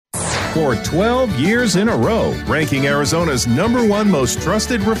for 12 years in a row, ranking Arizona's #1 most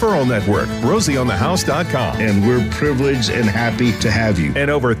trusted referral network, RosieOnTheHouse.com. And we're privileged and happy to have you.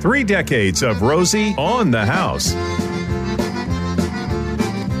 And over 3 decades of Rosie on the House.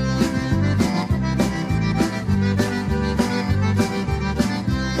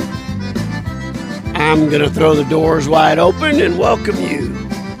 I'm going to throw the doors wide open and welcome you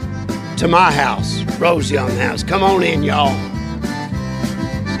to my house, Rosie on the House. Come on in, y'all.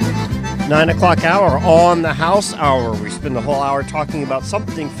 9 o'clock hour on the House Hour. We spend the whole hour talking about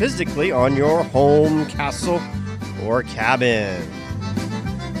something physically on your home, castle, or cabin.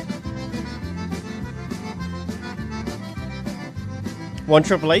 One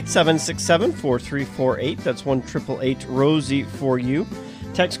 888-767-4348. That's 1-888-ROSIE for you.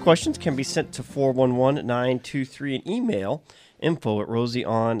 Text questions can be sent to 411-923 and email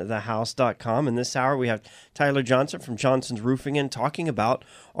info@rosieonthehouse.com. In this hour, we have Tyler Johnson from Johnson's Roofing in talking about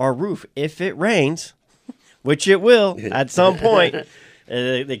our roof. If it rains, which it will at some point,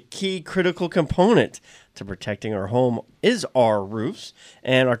 the key critical component to protecting our home is our roofs.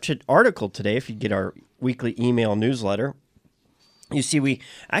 And our article today, if you get our weekly email newsletter, you see we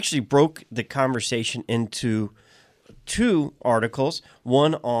actually broke the conversation into 2 articles,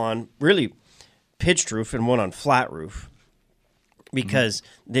 one on really pitched roof and one on flat roof, because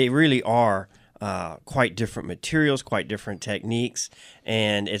they really are quite different materials, quite different techniques,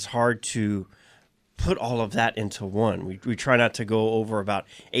 and it's hard to put all of that into one. We try not to go over about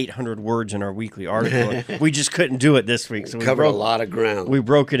 800 words in our weekly article. We just couldn't do it this week. So we covered a lot of ground. We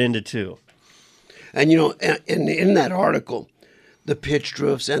broke it into 2. And, you know, in that article, the pitched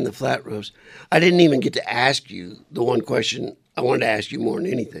roofs and the flat roofs, I didn't even get to ask you the one question I wanted to ask you more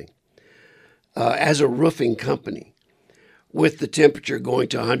than anything. As a roofing company, with the temperature going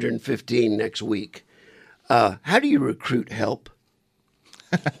to 115 next week, how do you recruit help?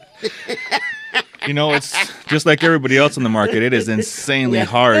 You know, it's just like everybody else in the market. It is insanely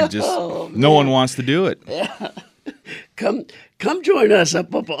hard. Just no one wants to do it. Yeah. Come join us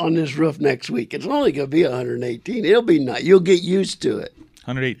up on this roof next week. It's only going to be 118. It'll be nice. You'll get used to it.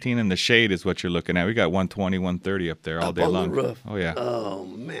 118 in the shade is what you're looking at. We got 120, 130 up there all day long. On the roof. Oh, yeah. Oh,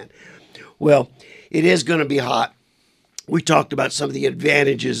 man. Well, it is going to be hot. We talked about some of the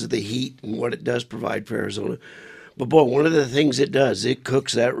advantages of the heat and what it does provide for Arizona. But, boy, one of the things it does, it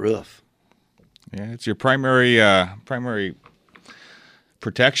cooks that roof. Yeah, it's your primary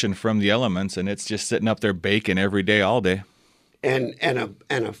protection from the elements, and it's just sitting up there baking every day, all day. And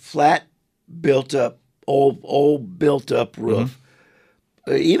a flat, built up, old built up roof.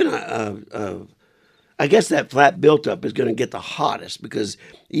 Mm-hmm. I guess that flat built up is going to get the hottest, because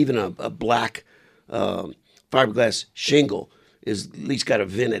even a black fiberglass shingle is at least got a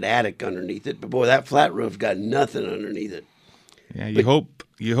vented attic underneath it. But boy, that flat roof got nothing underneath it. Yeah, you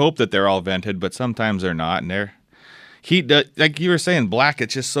hope that they're all vented, but sometimes they're not, and they're heat. Like you were saying, black.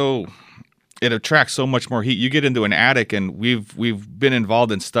 It's just so. It attracts so much more heat. You get into an attic, and we've been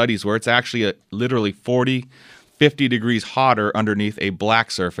involved in studies where it's actually literally 40, 50 degrees hotter underneath a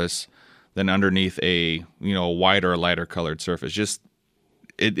black surface than underneath a white or a lighter colored surface.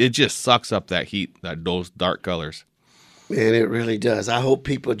 It just sucks up that heat, those dark colors. Man, it really does. I hope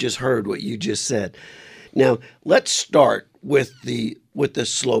people just heard what you just said. Now let's start with the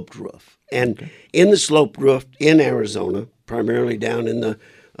sloped roof, and in the sloped roof in Arizona, primarily down in the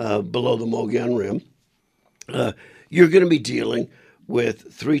below the Mogollon Rim, you're going to be dealing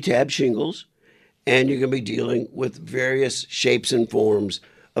with 3-tab shingles, and you're going to be dealing with various shapes and forms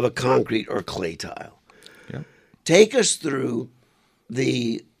of a concrete or clay tile. Yep. Take us through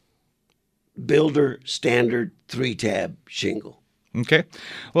the builder standard 3-tab shingle. Okay.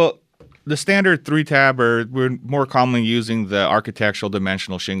 Well, the standard 3-tab, we're more commonly using the architectural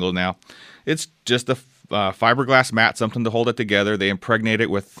dimensional shingle now. It's just a fiberglass mat, something to hold it together. They impregnate it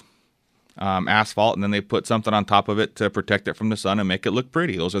with asphalt, and then they put something on top of it to protect it from the sun and make it look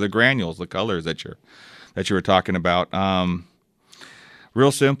pretty. Those are the granules, the colors that you were talking about.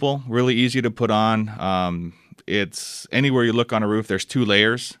 Real simple, really easy to put on. It's anywhere you look on a roof, there's 2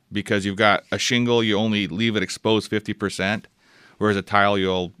 layers, because you've got a shingle, you only leave it exposed 50%, whereas a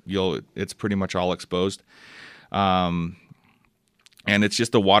tile, it's pretty much all exposed. And it's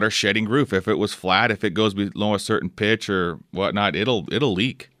just a water shedding roof. If it was flat, if it goes below a certain pitch or whatnot, it'll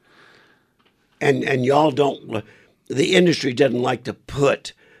leak. And y'all don't. The industry doesn't like to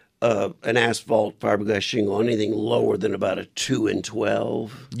put an asphalt fiberglass shingle on anything lower than about a 2 in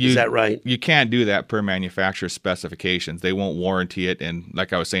 12. Is that right? You can't do that per manufacturer's specifications. They won't warranty it, and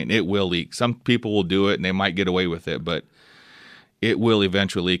like I was saying, it will leak. Some people will do it, and they might get away with it, but it will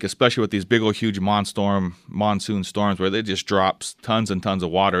eventually leak, especially with these big old huge monsoon storms where it just drops tons and tons of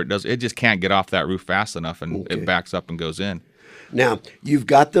water. It just can't get off that roof fast enough, and it backs up and goes in. Now, you've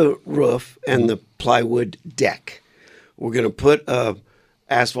got the roof and the plywood deck. We're going to put a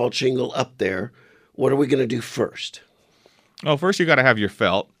asphalt shingle up there. What are we going to do first? Well, first you got to have your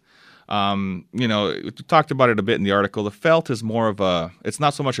felt. We talked about it a bit in the article. The felt is more of it's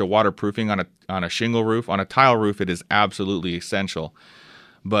not so much a waterproofing on a shingle roof. On a tile roof, it is absolutely essential.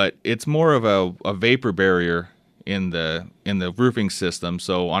 But it's more of a vapor barrier in the roofing system.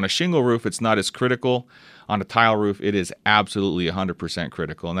 So on a shingle roof, it's not as critical. On a tile roof, it is absolutely 100%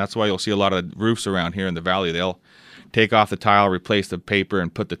 critical. And that's why you'll see a lot of roofs around here in the valley. They'll take off the tile, replace the paper,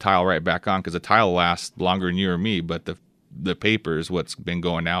 and put the tile right back on, because the tile lasts longer than you or me, but the paper is what's been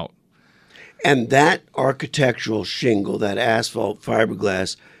going out. And that architectural shingle, that asphalt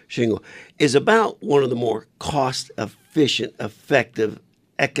fiberglass shingle, is about one of the more cost-efficient, effective,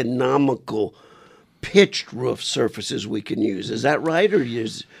 economical pitched roof surfaces we can use. Is that right, or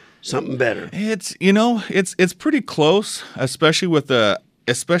is something better? It's pretty close,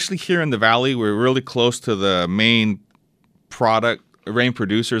 especially here in the valley. We're really close to the main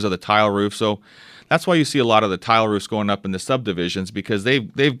producers of the tile roof. So that's why you see a lot of the tile roofs going up in the subdivisions, because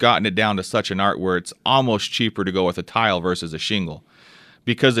they've gotten it down to such an art where it's almost cheaper to go with a tile versus a shingle,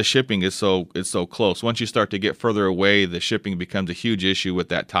 because the shipping is so close. Once you start to get further away, the shipping becomes a huge issue with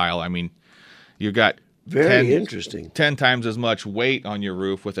that tile. I mean, you've got interesting 10 times as much weight on your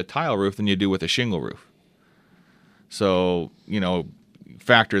roof with a tile roof than you do with a shingle roof. So,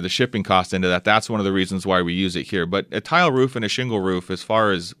 factor the shipping cost into that. That's one of the reasons why we use it here. But a tile roof and a shingle roof, as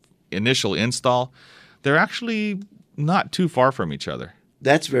far as initial install, they're actually not too far from each other.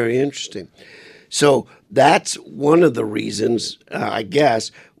 That's very interesting. So that's one of the reasons, I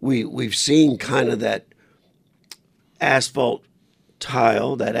guess, we've seen kind of that asphalt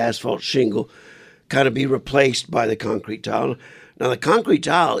tile, that asphalt shingle, kind of be replaced by the concrete tile. Now, the concrete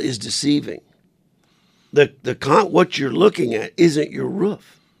tile is deceiving. What you're looking at isn't your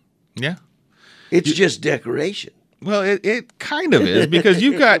roof. Yeah. It's just decoration. Well, it kind of is, because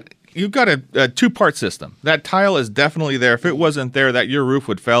you've got a two-part system. That tile is definitely there. If it wasn't there, your roof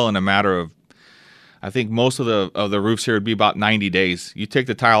would fail in a matter of, I think most of the roofs here would be about 90 days. You take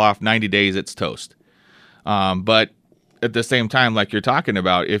the tile off, 90 days, it's toast. But at the same time, like you're talking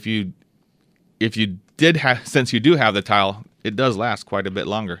about, if you since you do have the tile, it does last quite a bit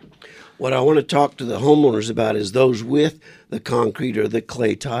longer. What I want to talk to the homeowners about is those with the concrete or the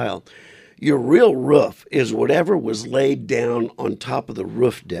clay tile. Your real roof is whatever was laid down on top of the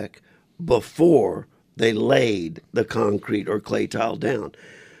roof deck before they laid the concrete or clay tile down.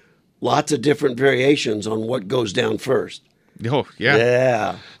 Lots of different variations on what goes down first. Oh, yeah.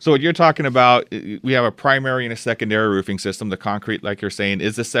 Yeah. So what you're talking about, we have a primary and a secondary roofing system. The concrete, like you're saying,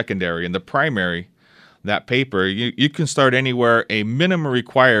 is the secondary. And the primary, that paper, you can start anywhere. A minimum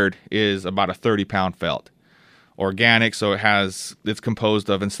required is about a 30-pound felt. Organic, so it's composed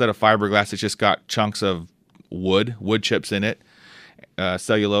of, instead of fiberglass, it's just got chunks of wood chips in it,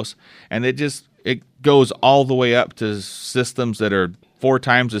 cellulose, and it goes all the way up to systems that are 4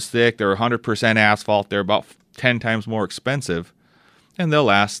 times as thick. They're 100% asphalt. They're about 10 times more expensive, and they'll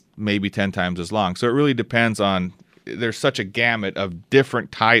last maybe 10 times as long. So it really depends on. There's such a gamut of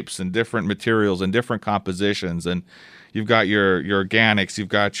different types and different materials and different compositions, and you've got your organics, you've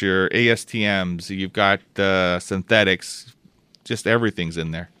got your ASTMs, you've got synthetics, just everything's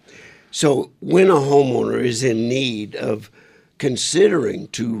in there. So when a homeowner is in need of considering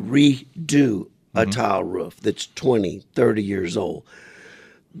to redo a tile roof that's 20, 30 years old,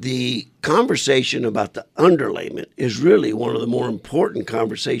 the conversation about the underlayment is really one of the more important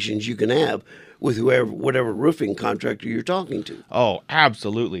conversations you can have with whatever roofing contractor you're talking to. Oh,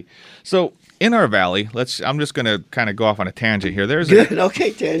 absolutely. So in our valley, I'm just going to kind of go off on a tangent here.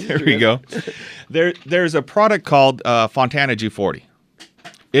 Okay, tangent. There we go. There's a product called Fontana G40.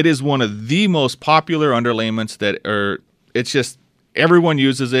 It is one of the most popular underlayments it's just, everyone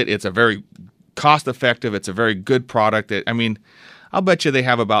uses it. It's a very cost-effective. It's a very good product. I'll bet you they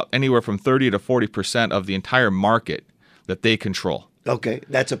have about anywhere from 30 to 40% of the entire market that they control. Okay,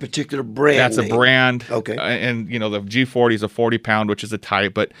 that's a particular brand. That's a brand. Okay. And, the G40 is a 40-pound, which is a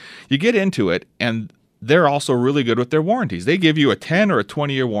type. But you get into it, and they're also really good with their warranties. They give you a 10 or a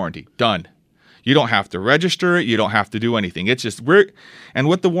 20-year warranty. Done. You don't have to register it. You don't have to do anything. It's just, and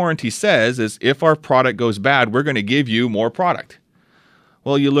what the warranty says is, if our product goes bad, we're going to give you more product.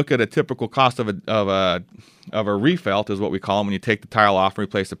 Well, you look at a typical cost of a refelt, is what we call them, when you take the tile off and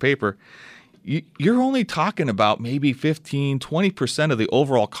replace the paper. You're only talking about maybe 15, 20% of the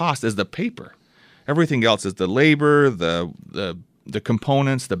overall cost is the paper. Everything else is the labor, the the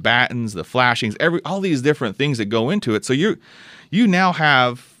components, the battens, the flashings, all these different things that go into it. So you now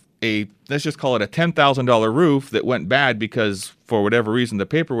have let's just call it a $10,000 roof that went bad because for whatever reason the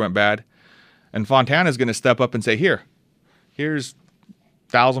paper went bad, and Fontana is going to step up and say, here's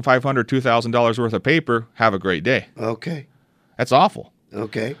 $1,500, $2,000 worth of paper. Have a great day. Okay. That's awful.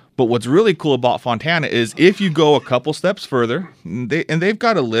 Okay. But what's really cool about Fontana is if you go a couple steps further, they've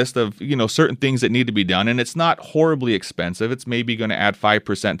got a list of certain things that need to be done, and it's not horribly expensive. It's maybe going to add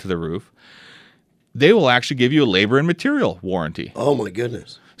 5% to the roof. They will actually give you a labor and material warranty. Oh my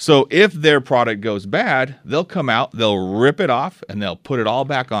goodness. So if their product goes bad, they'll come out, they'll rip it off, and they'll put it all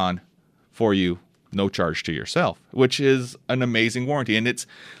back on for you, no charge to yourself, which is an amazing warranty. And it's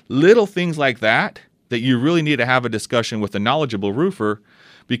little things like that you really need to have a discussion with a knowledgeable roofer,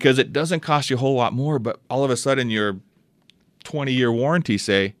 because it doesn't cost you a whole lot more, but all of a sudden your 20-year warranty,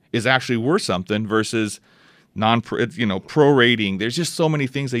 say, is actually worth something versus prorating. There's just so many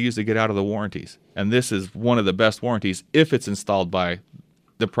things they use to get out of the warranties. And this is one of the best warranties if it's installed by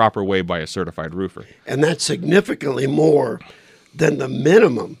the proper way by a certified roofer. And that's significantly more than the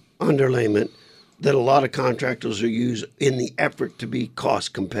minimum underlayment that a lot of contractors are using in the effort to be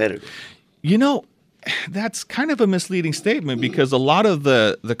cost competitive. That's kind of a misleading statement, because a lot of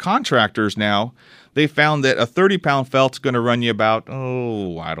the contractors now, they found that a 30-pound felt's going to run you about,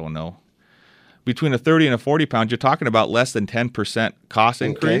 I don't know, between a 30 and a 40 pound, you're talking about less than 10% cost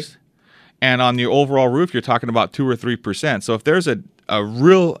increase. Okay. And on your overall roof, you're talking about 2 or 3%. So if there's a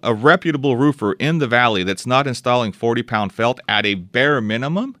reputable roofer in the valley that's not installing 40-pound felt at a bare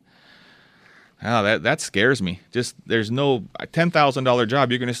minimum, that scares me. Just there's no $10,000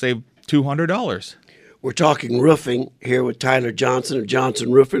 job, you're going to save $200. We're talking roofing here with Tyler Johnson of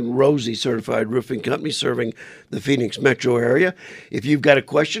Johnson Roofing, Rosie Certified Roofing Company, serving the Phoenix metro area. If you've got a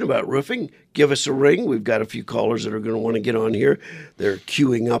question about roofing, give us a ring. We've got a few callers that are going to want to get on here. They're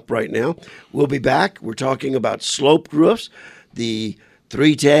queuing up right now. We'll be back. We're talking about sloped roofs, the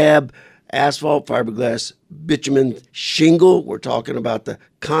 3-tab asphalt, fiberglass, bitumen shingle. We're talking about the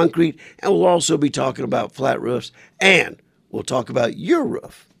concrete, and we'll also be talking about flat roofs, and we'll talk about your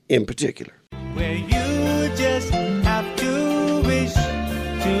roof in particular. Where you just have to wish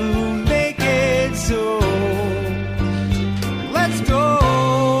to make it so. Let's go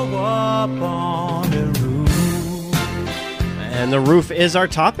up on the roof. And the roof is our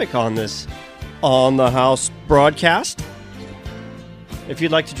topic on this On the House broadcast. If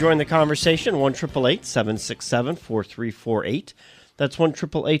you'd like to join the conversation, 1-888-767-4348. That's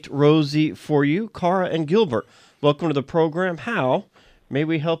 1-888-ROSIE for you. Cara and Gilbert, welcome to the program. How may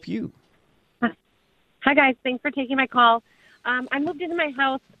we help you? Hi, guys. Thanks for taking my call. I moved into my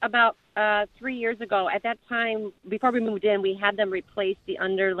house about 3 years ago. At that time, before we moved in, we had them replace the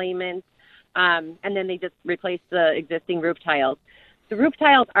underlayment, and then they just replaced the existing roof tiles. The roof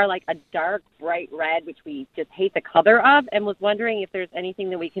tiles are like a dark, bright red, which we just hate the color of, and was wondering if there's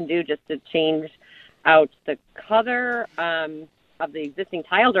anything that we can do just to change out the color of the existing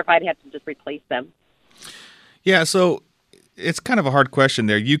tiles, or if I'd have to just replace them. Yeah, so it's kind of a hard question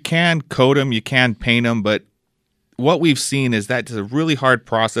there. You can coat them, you can paint them, but what we've seen is that it's a really hard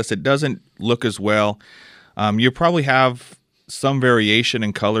process. It doesn't look as well. You probably have some variation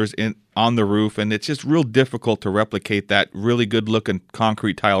in colors on the roof, and it's just real difficult to replicate that really good-looking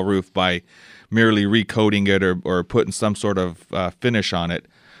concrete tile roof by merely recoating it or putting some sort of finish on it.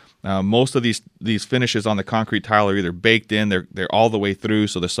 Most of these finishes on the concrete tile are either baked in, they're all the way through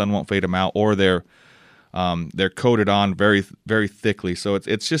so the sun won't fade them out, or they're coated on very, very thickly. So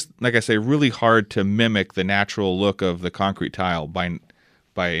it's just, like I say, really hard to mimic the natural look of the concrete tile by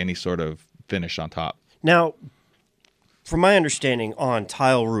any sort of finish on top. Now, from my understanding on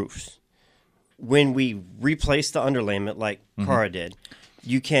tile roofs, when we replace the underlayment like Cara did,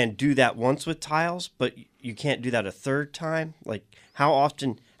 you can do that once with tiles, but you can't do that a third time? Like, how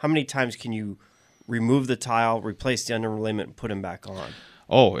many times can you remove the tile, replace the underlayment, and put them back on?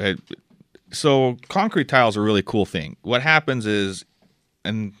 So concrete tile is a really cool thing. What happens is,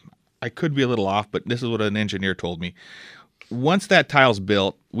 and I could be a little off, but this is what an engineer told me. Once that tile's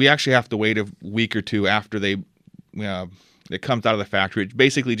built, we actually have to wait a week or two after it comes out of the factory. It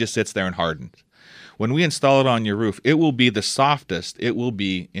basically just sits there and hardens. When we install it on your roof, it will be the softest it will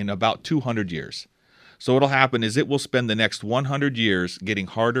be in about 200 years. So what'll happen is it will spend the next 100 years getting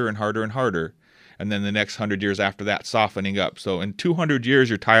harder and harder and harder, and then the next 100 years after that softening up. So in 200 years,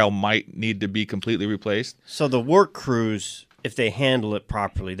 your tile might need to be completely replaced. So the work crews, if they handle it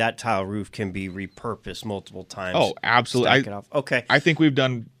properly, that tile roof can be repurposed multiple times. Oh, absolutely. Okay. I think we've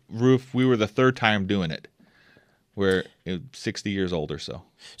done roof. We were the third time doing it. We're 60 years old or so.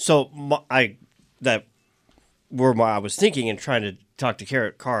 So that where I was thinking and trying to talk to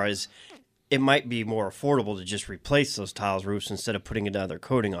Cara is it might be more affordable to just replace those tiles roofs instead of putting another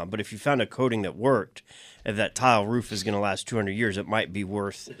coating on. But if you found a coating that worked, if that tile roof is going to last 200 years, it might be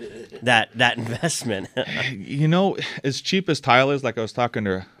worth that investment. As cheap as tile is, like I was talking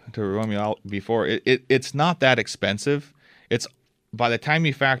to Romeo before, it's not that expensive. It's by the time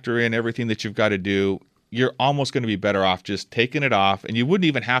you factor in everything that you've got to do, you're almost going to be better off just taking it off, and you wouldn't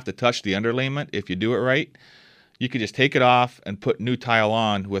even have to touch the underlayment if you do it right. You could just take it off and put new tile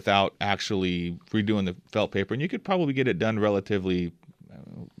on without actually redoing the felt paper, and you could probably get it done relatively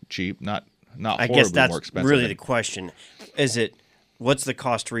cheap, not I horribly guess that's more expensive. really the question. What's the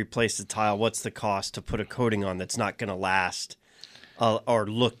cost to replace the tile? What's the cost to put a coating on that's not going to last or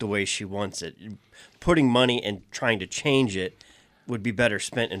look the way she wants it? Putting money and trying to change it would be better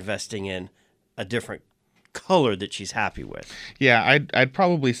spent investing in a different color that she's happy with. Yeah, I'd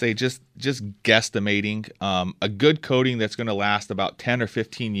probably say just guesstimating a good coating that's going to last about 10 or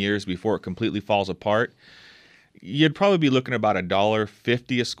 15 years before it completely falls apart. You'd probably be looking at about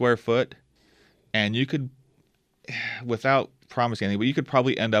 $1.50 a square foot, and you could, without promising anything, but you could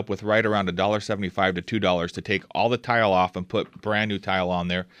probably end up with right around $1.75 to $2 to take all the tile off and put brand new tile on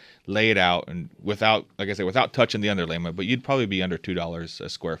there, lay it out, and without touching the underlayment. But you'd probably be under $2 a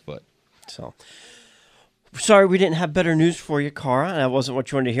square foot. So. Sorry we didn't have better news for you, Cara. That wasn't what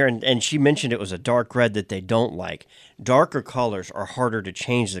you wanted to hear. And she mentioned it was a dark red that they don't like. Darker colors are harder to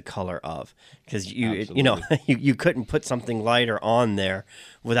change the color of because you couldn't put something lighter on there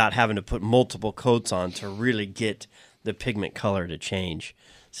without having to put multiple coats on to really get the pigment color to change.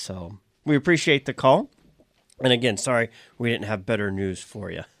 So we appreciate the call. And again, sorry we didn't have better news for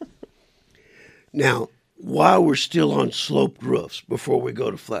you. Now, while we're still on sloped roofs, before we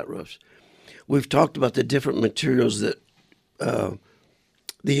go to flat roofs, we've talked about the different materials that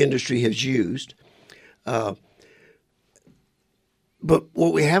the industry has used. But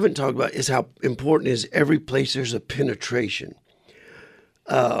what we haven't talked about is how important is every place there's a penetration.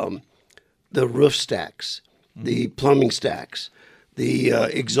 The roof stacks, the plumbing stacks, the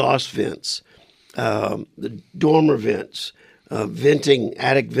exhaust vents, the dormer vents, venting,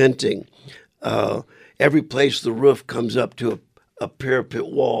 attic venting. Every place the roof comes up to a parapet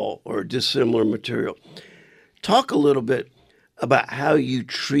wall or dissimilar material. Talk a little bit about how you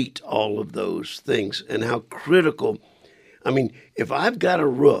treat all of those things and how critical. I mean, if I've got a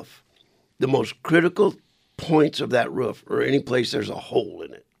roof, the most critical points of that roof are any place there's a hole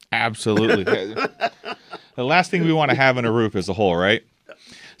in it. Absolutely. The last thing we want to have in a roof is a hole, right?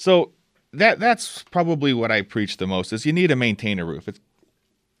 So that's probably what I preach the most is you need to maintain a roof. It's,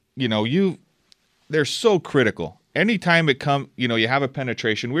 they're so critical. Anytime you have a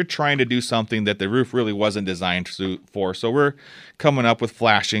penetration, we're trying to do something that the roof really wasn't designed for. So we're coming up with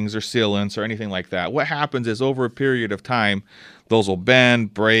flashings or sealants or anything like that. What happens is over a period of time, those will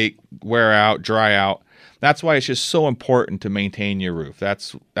bend, break, wear out, dry out. That's why it's just so important to maintain your roof.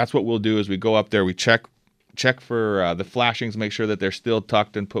 That's what we'll do is we go up there, we check for the flashings, make sure that they're still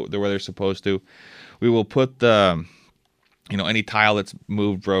tucked and put where they're supposed to. We will put the, any tile that's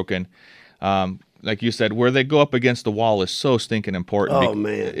moved, broken. Like you said, where they go up against the wall is so stinking important. Oh,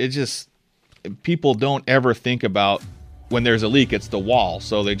 man. It just, people don't ever think about when there's a leak, it's the wall.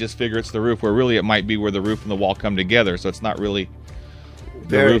 So they just figure it's the roof, where really it might be where the roof and the wall come together. So it's not really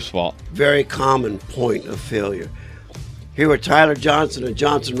the roof's fault. Very common point of failure. Here with Tyler Johnson of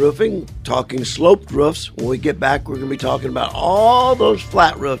Johnson Roofing, talking sloped roofs. When we get back, we're going to be talking about all those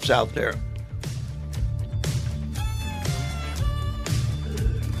flat roofs out there.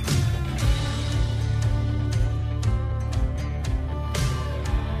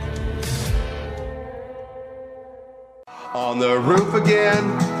 On the roof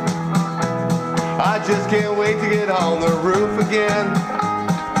again. I just can't wait to get on the roof again.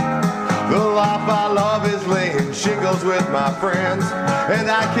 The life I love is laying shingles with my friends, and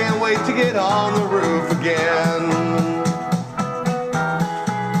I can't wait to get on the roof again.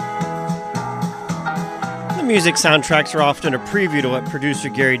 The music soundtracks are often a preview to what producer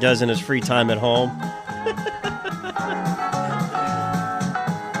Gary does in his free time at home.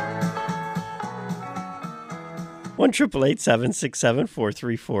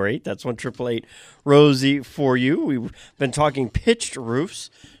 1-888-767-4348. That's 1-888-ROSIE for you. We've been talking pitched roofs.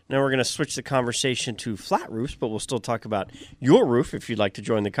 Now we're going to switch the conversation to flat roofs, but we'll still talk about your roof if you'd like to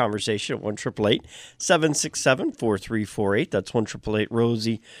join the conversation at 1-888-767-4348. That's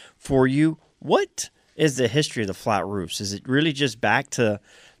 1-888-ROSIE for you. What is the history of the flat roofs? Is it really just back to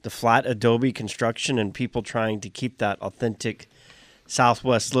the flat adobe construction and people trying to keep that authentic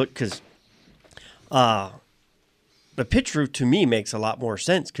Southwest look? Because the pitch roof to me makes a lot more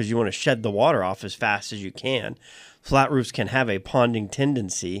sense because you want to shed the water off as fast as you can. Flat roofs can have a ponding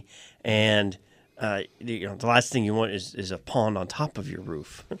tendency, and the last thing you want is a pond on top of your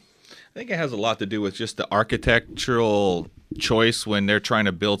roof. I think it has a lot to do with just the architectural choice when they're trying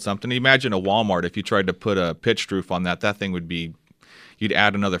to build something. Imagine a Walmart, if you tried to put a pitched roof on that thing would be, you'd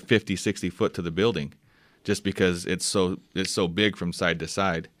add another 50, 60 foot to the building just because it's so big from side to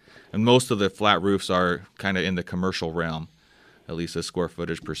side. And most of the flat roofs are kind of in the commercial realm, at least the square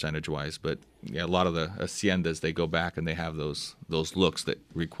footage percentage-wise. But yeah, a lot of the haciendas, they go back and they have those looks that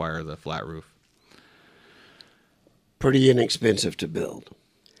require the flat roof. Pretty inexpensive to build.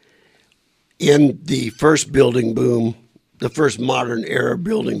 In the first building boom, the first modern era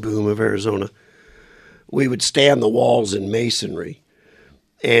building boom of Arizona, we would stand the walls in masonry,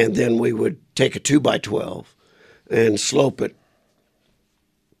 and then we would take a 2x12 and slope it.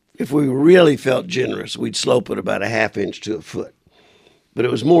 If we really felt generous, we'd slope it about a ½ inch to a foot. But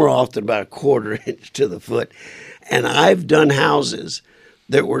it was more often about a 1/4 inch to the foot. And I've done houses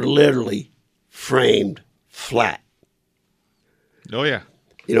that were literally framed flat. Oh, yeah.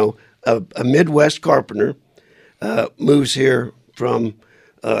 You know, a Midwest carpenter moves here from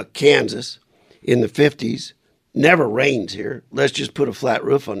Kansas in the 50s. Never rains here. Let's just put a flat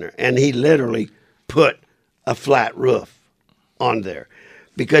roof on there. And he literally put a flat roof on there.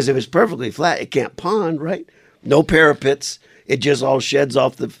 Because if it's perfectly flat, it can't pond, right? No parapets. It just all sheds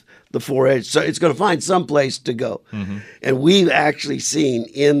off the foredge. So it's going to find some place to go. Mm-hmm. And we've actually seen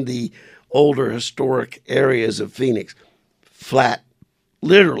in the older historic areas of Phoenix,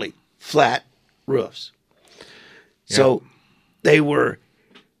 literally flat roofs. Yeah. So they were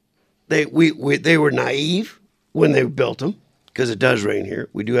naive when they built them, because it does rain here.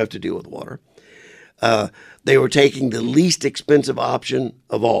 We do have to deal with water. They were taking the least expensive option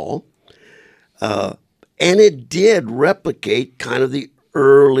of all. And it did replicate kind of the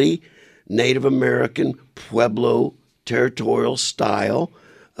early Native American Pueblo territorial style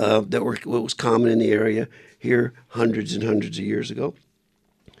that was common in the area here hundreds and hundreds of years ago.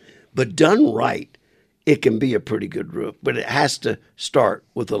 But done right, it can be a pretty good roof, but it has to start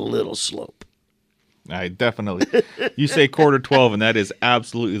with a little slope. I definitely. You say 1/4 and that is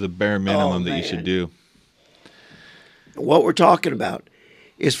absolutely the bare minimum that you should do. What we're talking about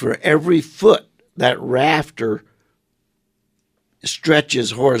is for every foot that rafter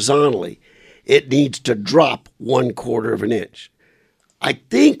stretches horizontally, it needs to drop 1/4 of an inch. I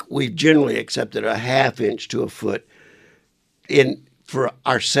think we've generally accepted a ½ inch to a foot for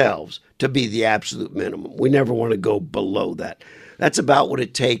ourselves to be the absolute minimum. We never want to go below that. That's about what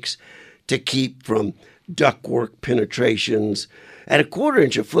it takes to keep from ductwork penetrations. At a 1/4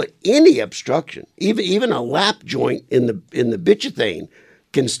 inch a foot, any obstruction, even a lap joint in the bituthane,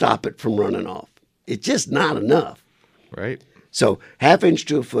 can stop it from running off. It's just not enough. Right. So ½ inch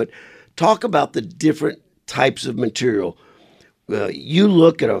to a foot. Talk about the different types of material. You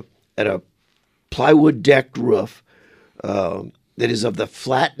look at a plywood decked roof that is of the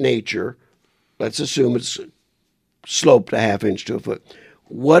flat nature. Let's assume it's sloped a ½ inch to a foot.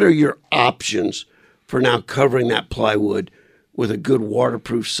 What are your options for now covering that plywood with a good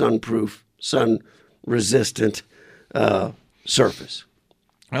waterproof, sunproof, sun-resistant surface?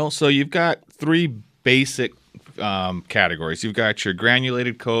 Well, so you've got 3 basic categories. You've got your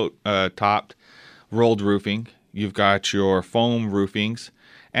granulated coat topped rolled roofing. You've got your foam roofings.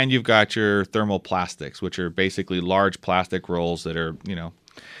 And you've got your thermoplastics, which are basically large plastic rolls that are,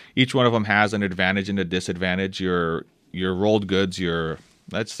 each one of them has an advantage and a disadvantage. Your rolled goods,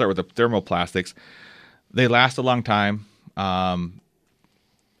 let's start with the thermoplastics. They last a long time.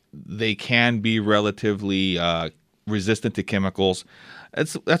 They can be relatively resistant to chemicals.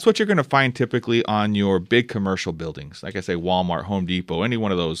 That's what you're going to find typically on your big commercial buildings. Like I say, Walmart, Home Depot, any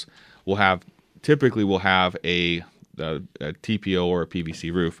one of those will have a TPO or a PVC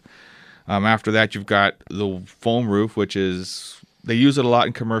roof. After that, you've got the foam roof, which they use it a lot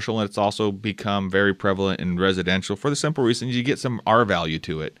in commercial, and it's also become very prevalent in residential for the simple reason you get some R value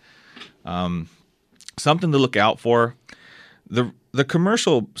to it. Something to look out for. The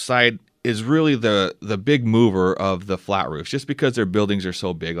commercial side is really the big mover of the flat roofs, just because their buildings are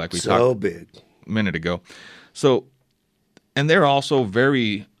so big, like we talked big a minute ago. So, and they're also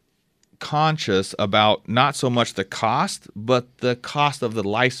very conscious about not so much the cost, but the cost of the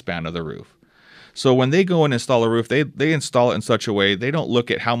lifespan of the roof. So when they go and install a roof, they install it in such a way, they don't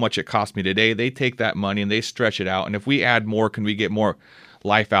look at how much it cost me today. They take that money and they stretch it out. And if we add more, can we get more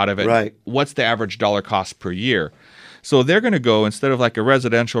life out of it? Right. What's the average dollar cost per year? So they're going to go, instead of like a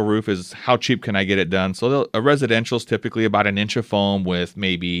residential roof is how cheap can I get it done? So a residential is typically about 1 inch of foam with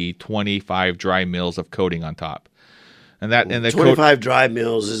maybe 25 dry mils of coating on top. And the 25 dry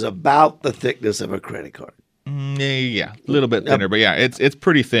mills is about the thickness of a credit card. Yeah, a little bit thinner, but yeah, it's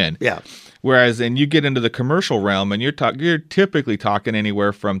pretty thin. Yeah. Whereas then you get into the commercial realm, and you're typically talking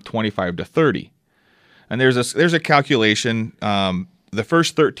anywhere from 25 to 30. And there's a calculation. The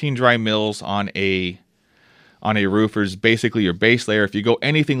first 13 dry mills on a roof is basically your base layer. If you go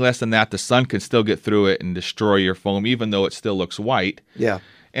anything less than that, the sun can still get through it and destroy your foam, even though it still looks white. Yeah.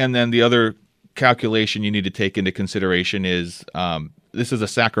 And then the other calculation you need to take into consideration is this is a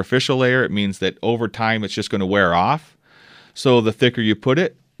sacrificial layer. It means that over time it's just going to wear off. So the thicker you put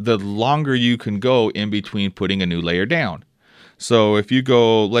it, the longer you can go in between putting a new layer down. So if you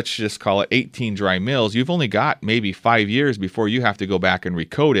go, let's just call it 18 dry mills, you've only got maybe 5 years before you have to go back and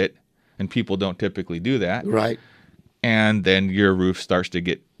recoat it, and people don't typically do that. Right. And then your roof starts to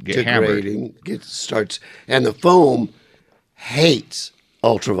get hammered. Degrading, starts, and the foam hates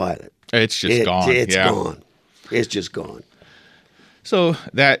ultraviolet. It's just gone. It's gone. It's just gone. So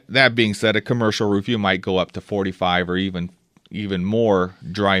that being said, a commercial roof, you might go up to 45 or even more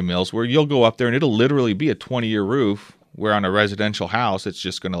dry mills, where you'll go up there and it'll literally be a 20-year roof, where on a residential house, it's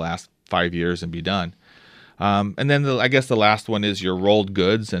just going to last 5 years and be done. And then I guess the last one is your rolled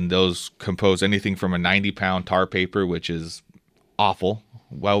goods, and those compose anything from a 90-pound tar paper, which is awful.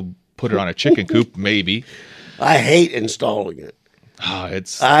 Well, put it on a chicken coop, maybe. I hate installing it.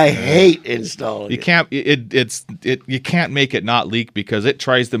 I hate installing it. You can't make it not leak because it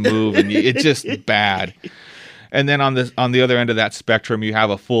tries to move and it's just bad. And then on the other end of that spectrum, you have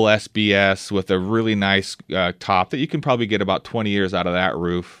a full SBS with a really nice top that you can probably get about 20 years out of that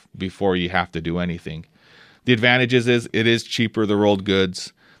roof before you have to do anything. The advantages is it is cheaper, the rolled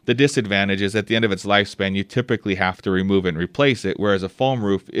goods. The disadvantage is at the end of its lifespan, you typically have to remove it and replace it, whereas a foam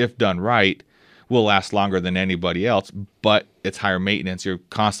roof, if done right, will last longer than anybody else, but it's higher maintenance. You're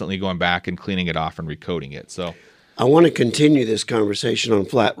constantly going back and cleaning it off and recoating it. So I want to continue this conversation on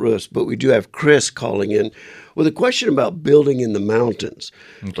flat roofs, but we do have Chris calling in with a question about building in the mountains.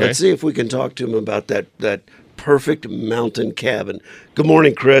 Okay. Let's see if we can talk to him about that perfect mountain cabin. Good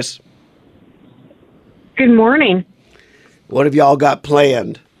morning, Chris. Good morning. What have y'all got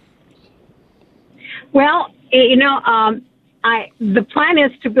planned? Well, the plan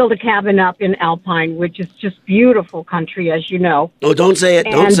is to build a cabin up in Alpine, which is just beautiful country, as you know. Oh, don't say it.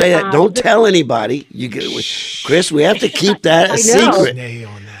 Don't say it. Don't tell anybody. Chris, we have to keep that a secret.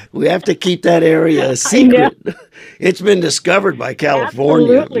 We have to keep that area a secret. It's been discovered by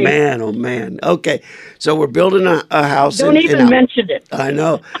California. Absolutely. Man, oh man. Okay, so we're building a house. Don't even mention it. I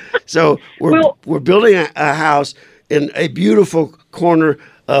know. So we're building a house in a beautiful corner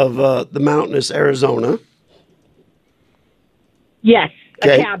of the mountainous Arizona. Yes,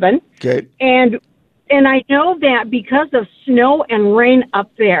 a cabin. Okay. And I know that because of snow and rain up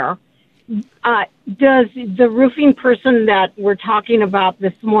there, does the roofing person that we're talking about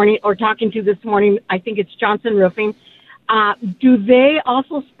this morning, or talking to this morning, I think it's Johnson Roofing, do they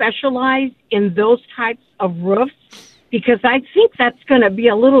also specialize in those types of roofs? Because I think that's going to be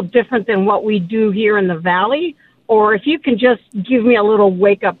a little different than what we do here in the valley. Or if you can just give me a little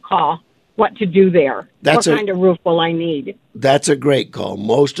wake-up call, what to do there. What kind of roof will I need? That's a great call.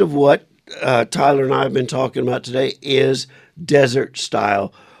 Most of what Tyler and I have been talking about today is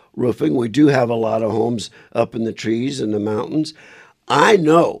desert-style roofing. We do have a lot of homes up in the trees and the mountains. I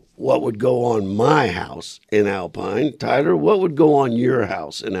know what would go on my house in Alpine. Tyler, what would go on your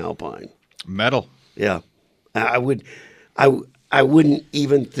house in Alpine? Metal. Yeah. I wouldn't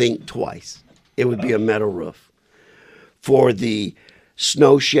even think twice. It would be a metal roof. For the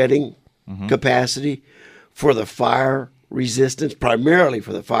snow shedding capacity, for the fire resistance, primarily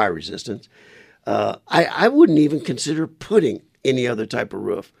for the fire resistance, I wouldn't even consider putting any other type of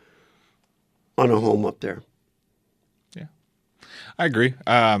roof on a home up there. Yeah, I agree.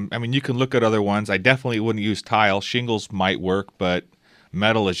 I mean, you can look at other ones. I definitely wouldn't use tile. Shingles might work, but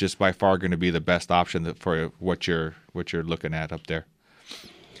metal is just by far going to be the best option for what you're looking at up there.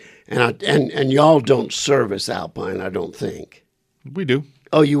 And y'all don't service Alpine, I don't think. We do.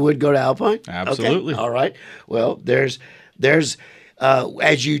 Oh, you would go to Alpine? Absolutely. Okay. All right. Well, there's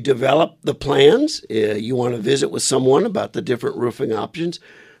as you develop the plans, you want to visit with someone about the different roofing options.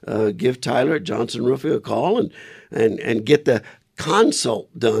 Give Tyler at Johnson Roofing a call and get the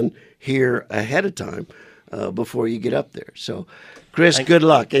consult done here ahead of time before you get up there. So, Chris, good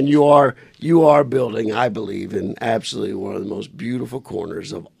luck. And you are building, I believe, in absolutely one of the most beautiful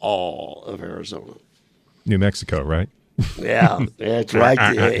corners of all of Arizona. New Mexico, right? Yeah, it's right.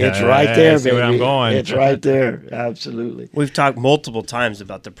 It's right there, baby. Where I'm going. It's right there. Absolutely. We've talked multiple times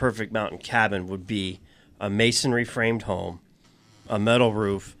about the perfect mountain cabin would be a masonry framed home, a metal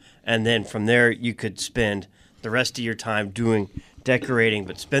roof, and then from there you could spend the rest of your time doing decorating,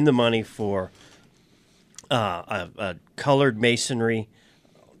 but spend the money for a colored masonry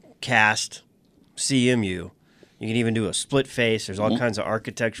cast CMU. You can even do a split face. There's all kinds of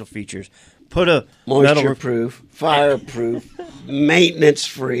architectural features. Put a moisture-proof, fireproof,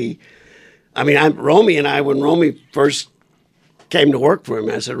 maintenance-free. I mean, Romy and I, when Romy first came to work for him,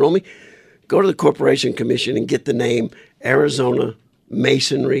 I said, Romy, go to the Corporation Commission and get the name Arizona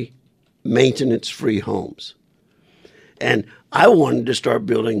Masonry Maintenance-Free Homes. And I wanted to start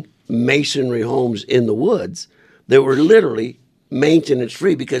building masonry homes in the woods that were literally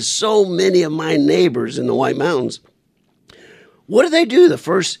maintenance-free, because so many of my neighbors in the White Mountains, what do the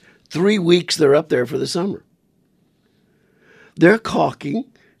first 3 weeks they're up there for the summer? They're caulking,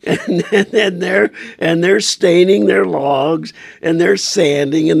 and they're staining their logs, and they're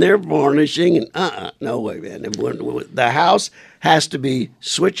sanding, and they're varnishing, and no way, man. The house has to be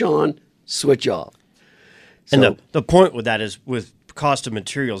switch on, switch off. So, and the point with that is, with cost of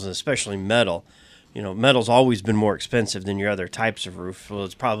materials, and especially metal, metal's always been more expensive than your other types of roof. Well,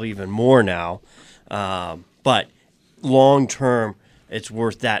 it's probably even more now. But long term, it's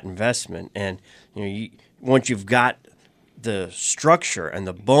worth that investment. And once you've got the structure and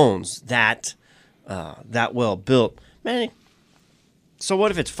the bones that well built, man. So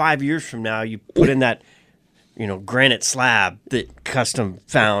what if it's 5 years from now you put in that granite slab that custom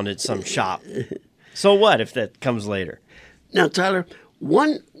found at some shop? So what if that comes later? Now, Tyler,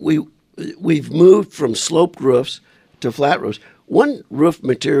 we've moved from sloped roofs to flat roofs. One roof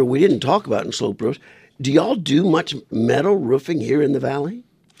material we didn't talk about in sloped roofs. Do y'all do much metal roofing here in the valley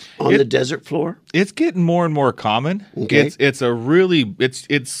on the desert floor? It's getting more and more common. Okay.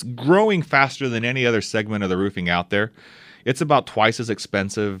 It's growing faster than any other segment of the roofing out there. It's about twice as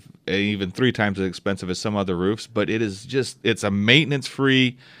expensive, even 3 times as expensive as some other roofs, but it's a maintenance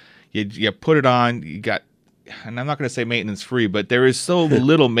free. You put it on, and I'm not going to say maintenance free, but there is so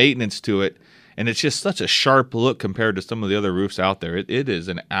little maintenance to it, and it's just such a sharp look compared to some of the other roofs out there. It is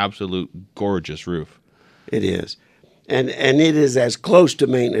an absolute gorgeous roof. It is. And it is as close to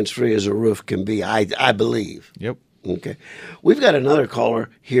maintenance free as a roof can be, I believe. Yep. Okay. We've got another caller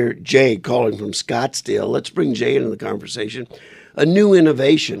here, Jay, calling from Scottsdale. Let's bring Jay into the conversation. A new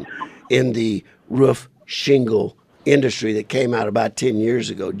innovation in the roof shingle industry that came out about 10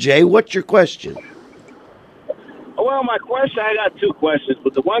 years ago. Jay, what's your question? Well, I got 2 questions,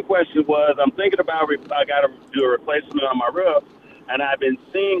 but the one question was, I'm thinking about, I got to do a replacement on my roof, and I've been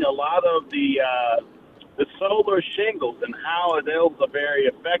seeing a lot of the solar shingles and how those are very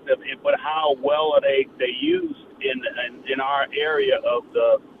effective, but how well are they used in our area of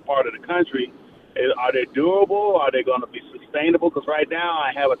the part of the country? Are they durable? Are they going to be sustainable? Because right now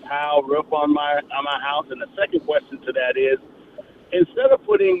I have a tile roof on my house, and the second question to that is, instead of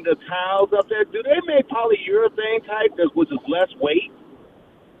putting the tiles up there, do they make polyurethane type, which is less weight?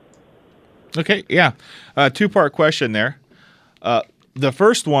 Okay, yeah. 2-part question there. The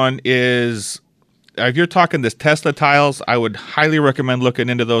first one is, if you're talking this Tesla tiles, I would highly recommend looking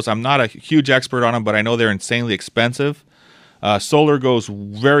into those. I'm not a huge expert on them, but I know they're insanely expensive. Solar goes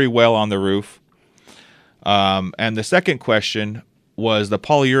very well on the roof. And the second question was the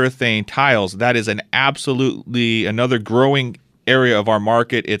polyurethane tiles. That is another growing area of our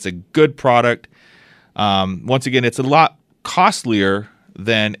market. It's a good product. Once again, it's a lot costlier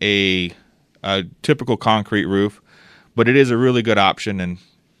than a typical concrete roof, but it is a really good option. And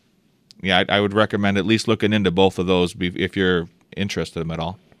yeah, I would recommend at least looking into both of those if you're interested in them at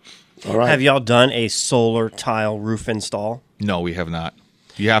all. All right. Have y'all done a solar tile roof install? No, we have not.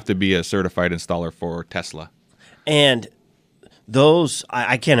 You have to be a certified installer for Tesla. And those,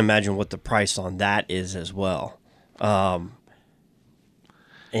 I can't imagine what the price on that is as well.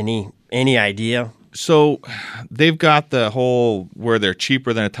 Any idea? So they've got the whole where they're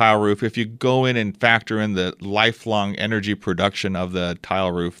cheaper than a tile roof. If you go in and factor in the lifelong energy production of the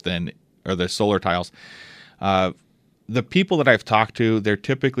tile roof, or the solar tiles, the people that I've talked to, they're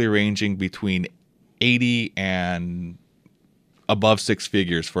typically ranging between 80 and above 6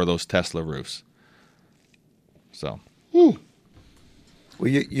 figures for those Tesla roofs. So, well,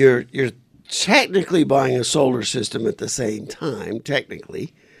 you're technically buying a solar system at the same time,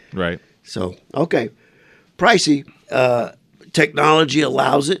 technically. Right. So, okay. Pricey. Technology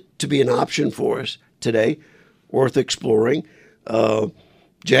allows it to be an option for us today. Worth exploring.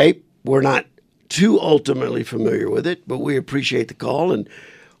 Jay, we're not too ultimately familiar with it, but we appreciate the call, and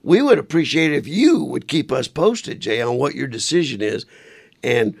we would appreciate it if you would keep us posted, Jay, on what your decision is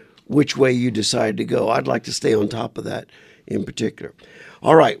and which way you decide to go. I'd like to stay on top of that in particular.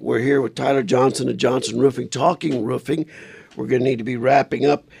 All right, we're here with Tyler Johnson of Johnson Roofing, talking roofing. We're going to need to be wrapping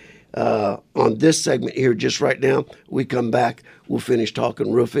up. on this segment here just right now. We come back, we'll finish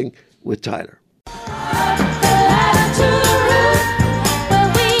talking roofing with Tyler.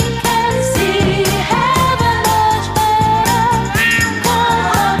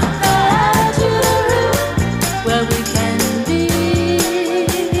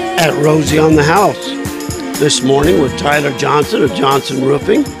 At Rosie on the House this morning with Tyler Johnson of Johnson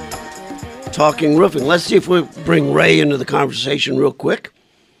Roofing, talking roofing. Let's see if we bring Ray into the conversation real quick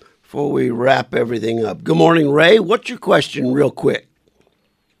before we wrap everything up. Good morning, Ray. What's your question real quick?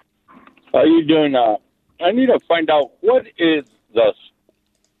 How you doing? I need to find out what is the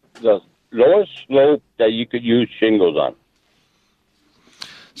lowest slope that you could use shingles on.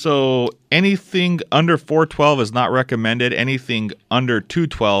 So anything under 412 is not recommended. Anything under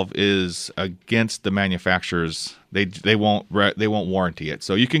 212 is against the manufacturers. They won't warranty it.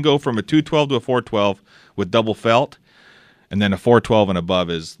 So you can go from a 212 to a 412 with double felt, and then a 412 and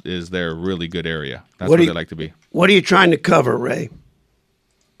above is their really good area. That's where they like to be. What are you trying to cover, Ray?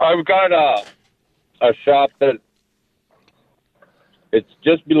 I've got a shop that it's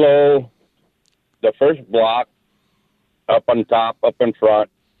just below the first block, up on top, up in front.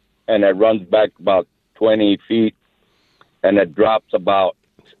 And it runs back about 20 feet, and it drops about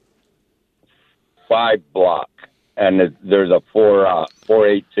 5 blocks. And there's a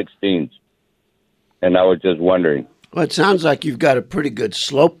 4/8/16. And I was just wondering. Well, it sounds like you've got a pretty good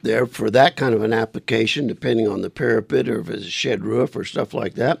slope there for that kind of an application, depending on the parapet or if it's a shed roof or stuff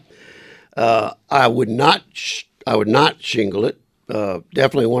like that. I would not shingle it.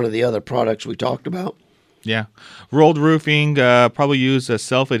 Definitely one of the other products we talked about. Yeah. Rolled roofing, probably use a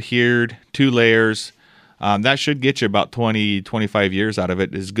self-adhered 2 layers. That should get you about 20, 25 years out of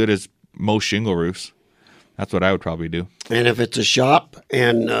it, as good as most shingle roofs. That's what I would probably do. And if it's a shop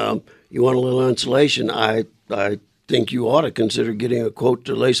and you want a little insulation, I think you ought to consider getting a quote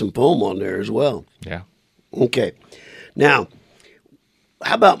to lay some foam on there as well. Yeah. Okay. Now,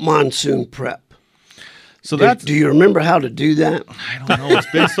 how about monsoon prep? So do you remember how to do that? I don't know.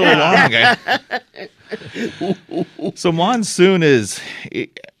 It's been so long. So monsoon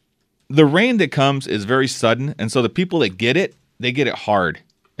the rain that comes is very sudden, and so the people that get it, they get it hard.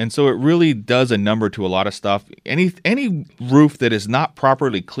 And so it really does a number to a lot of stuff. Any roof that is not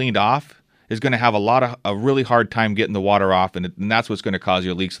properly cleaned off is going to have a really hard time getting the water off, and that's what's going to cause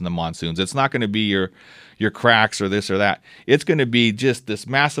your leaks in the monsoons. It's not going to be your cracks or this or that. It's going to be just this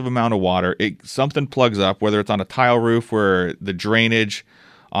massive amount of water. Something plugs up, whether it's on a tile roof where the drainage,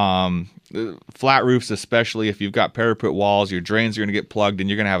 flat roofs especially, if you've got parapet walls, your drains are going to get plugged and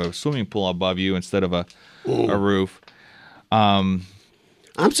you're going to have a swimming pool above you instead of a roof. I'm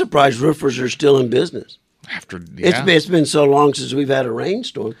surprised roofers are still in business. It's been so long since we've had a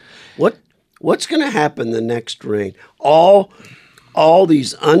rainstorm. What's going to happen the next rain? All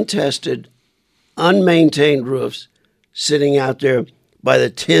these untested, unmaintained roofs sitting out there by the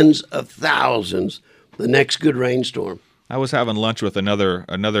tens of thousands the next good rainstorm. I was having lunch with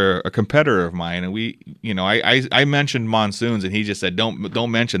a competitor of mine, and I mentioned monsoons, and he just said,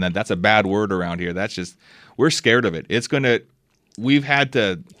 don't mention that. That's a bad word around here. That's just, we're scared of it. We've had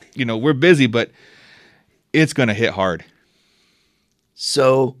to, we're busy, but it's going to hit hard.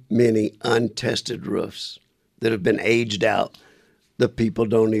 So many untested roofs that have been aged out. The people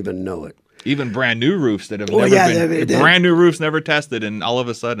don't even know it. Even brand new roofs that have brand new roofs never tested, and all of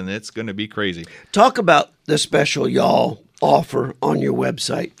a sudden it's going to be crazy. Talk about the special y'all offer on your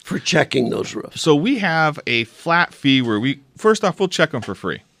website for checking those roofs. So we have a flat fee where first off, we'll check them for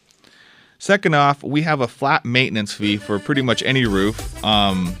free. Second off, we have a flat maintenance fee for pretty much any roof.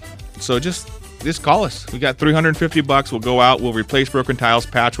 So just call us. We got $350. We'll go out, we'll replace broken tiles,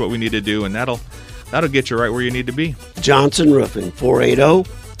 patch what we need to do, and that'll get you right where you need to be. Johnson Roofing,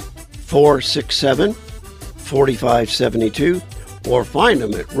 480-467-4572, or find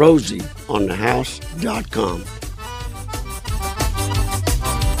them at rosieonthehouse.com.